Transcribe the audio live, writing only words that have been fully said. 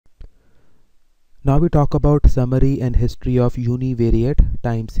Now we talk about summary and history of univariate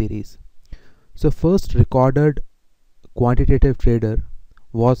time series. So first recorded quantitative trader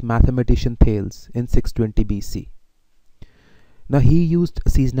was mathematician Thales in 620 BC. Now he used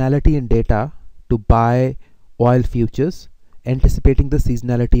seasonality in data to buy oil futures, anticipating the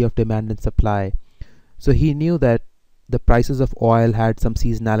seasonality of demand and supply. So he knew that the prices of oil had some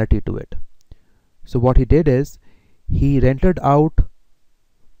seasonality to it. So what he did is he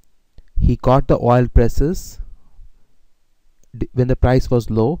got the oil prices when the price was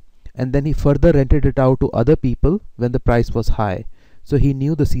low, and then he further rented it out to other people when the price was high. So he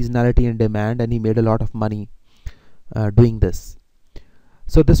knew the seasonality in demand, and he made a lot of money doing this.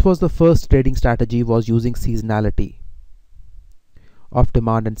 So this was the first trading strategy, was using seasonality of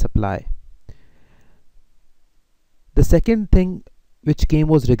demand and supply. The second thing which came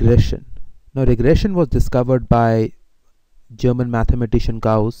was regression. Now regression was discovered by German mathematician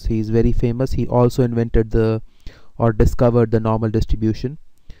Gauss. He is very famous. He also invented discovered the normal distribution.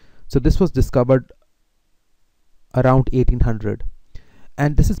 So this was discovered around 1800,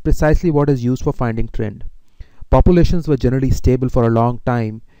 and this is precisely what is used for finding trend. Populations were generally stable for a long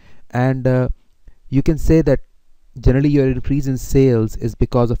time, and you can say that generally your increase in sales is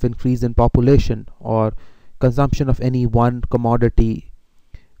because of increase in population, or consumption of any one commodity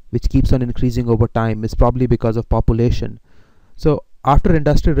which keeps on increasing over time is probably because of population. So after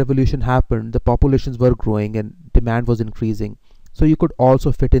industrial revolution happened, the populations were growing and demand was increasing. So you could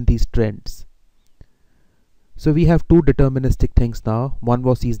also fit in these trends. So we have two deterministic things now. One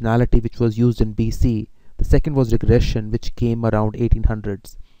was seasonality, which was used in BC. The second was regression, which came around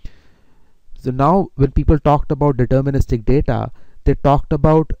 1800s. So now when people talked about deterministic data, they talked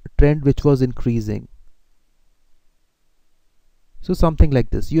about trend which was increasing. So something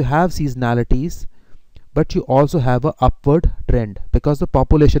like this. You have seasonalities, but you also have an upward trend because the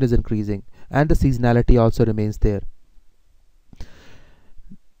population is increasing and the seasonality also remains there.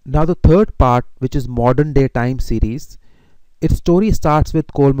 Now the third part, which is modern day time series, its story starts with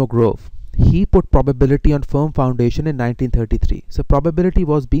Kolmogorov. He put probability on firm foundation in 1933. So probability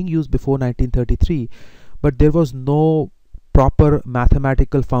was being used before 1933, but there was no proper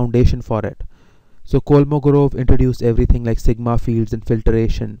mathematical foundation for it. So Kolmogorov introduced everything like sigma fields and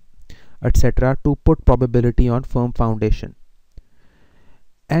filtration, etc., to put probability on firm foundation.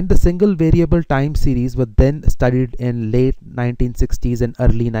 And the single variable time series were then studied in late 1960s and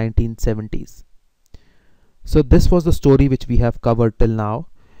early 1970s. So this was the story which we have covered till now,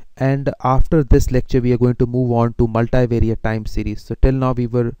 and after this lecture we are going to move on to multivariate time series. So till now we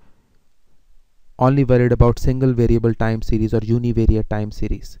were only worried about single variable time series or univariate time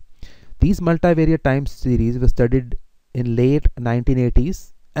series. These multivariate time series were studied in late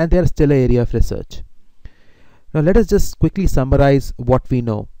 1980s, and they are still an area of research. Now let us just quickly summarize what we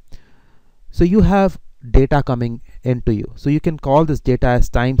know. So you have data coming into you. So you can call this data as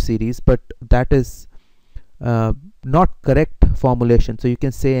time series, but that is not correct formulation. So you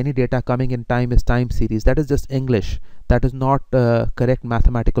can say any data coming in time is time series. That is just English. That is not correct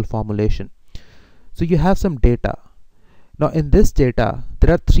mathematical formulation. So you have some data. Now in this data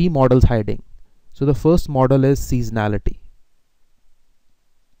there are three models hiding. So the first model is seasonality.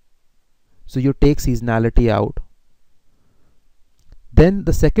 So you take seasonality out. Then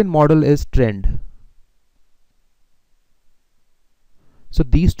the second model is trend. So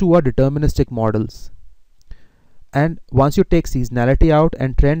these two are deterministic models. And once you take seasonality out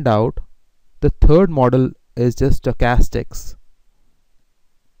and trend out, the third model is just stochastics.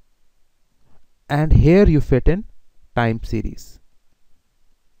 And here you fit in time series.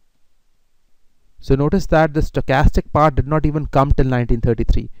 So notice that the stochastic part did not even come till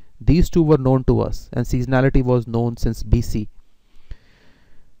 1933. These two were known to us, and seasonality was known since BC.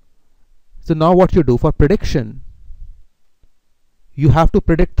 So now what you do for prediction, you have to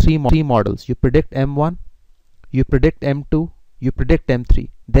predict three models. You predict M1, you predict M2, you predict M3,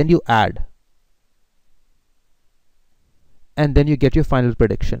 then you add, and then you get your final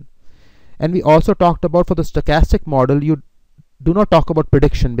prediction. And we also talked about, for the stochastic model, you do not talk about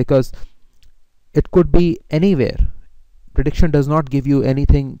prediction because it could be anywhere. Prediction does not give you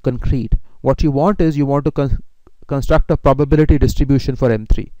anything concrete. What you want is, you want to construct a probability distribution for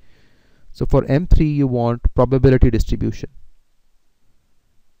M3. So for M3 you want probability distribution,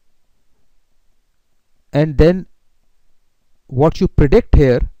 and then what you predict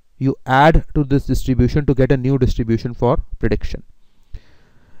here you add to this distribution to get a new distribution for prediction.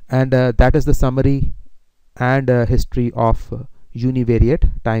 And that is the summary and history of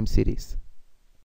univariate time series.